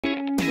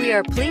We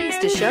are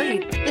pleased to show you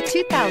the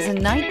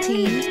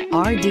 2019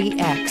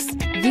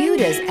 RDX.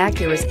 Viewed as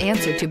Acura's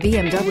answer to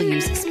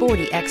BMW's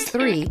sporty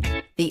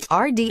X3, the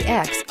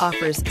RDX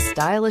offers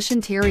stylish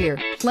interior,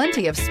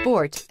 plenty of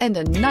sport, and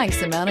a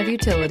nice amount of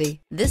utility.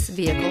 This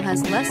vehicle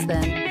has less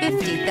than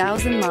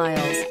 50,000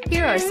 miles.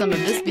 Here are some of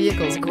this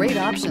vehicle's great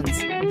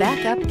options: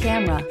 backup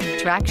camera,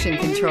 traction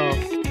control,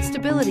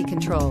 stability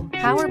control,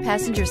 power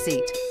passenger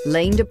seat,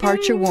 lane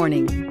departure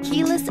warning,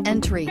 keyless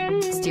entry,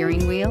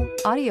 steering wheel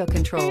audio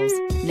controls,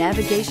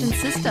 navigation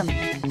system,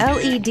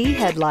 LED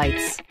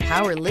headlights,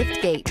 power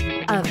liftgate.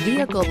 A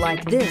vehicle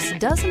like this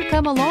doesn't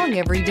come along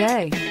every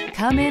day.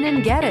 Come in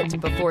and get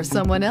it before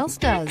someone else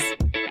does.